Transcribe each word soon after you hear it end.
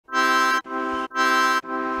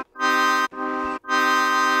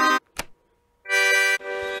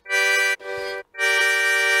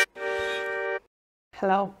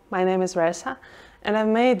Hello, my name is Ressa, and I've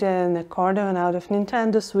made an accordion out of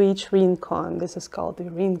Nintendo Switch Ringcon. This is called the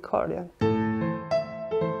Ringcordion.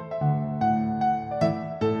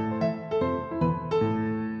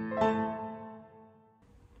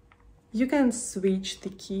 You can switch the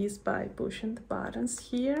keys by pushing the buttons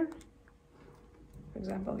here. For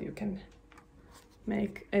example, you can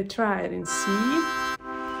make a triad in C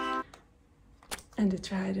and a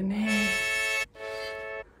triad in A.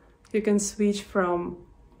 You can switch from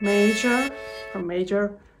major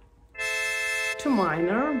to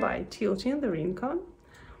minor by tilting the Ringcon.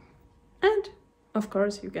 And of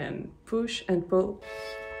course you can push and pull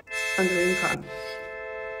on the Ringcon,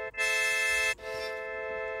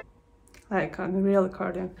 like on a real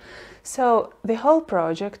accordion. So the whole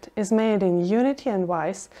project is made in Unity and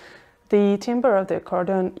Wwise. The timbre of the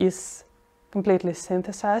accordion is completely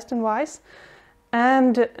synthesized in Wwise.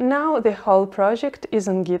 And now the whole project is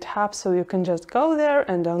on GitHub, so you can just go there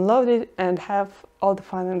and download it and have all the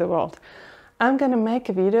fun in the world. I'm gonna make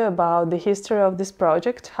a video about the history of this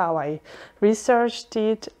project, how I researched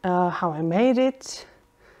it, how I made it,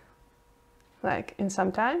 like in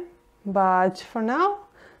some time. But for now,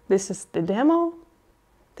 this is the demo.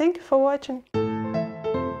 Thank you for watching.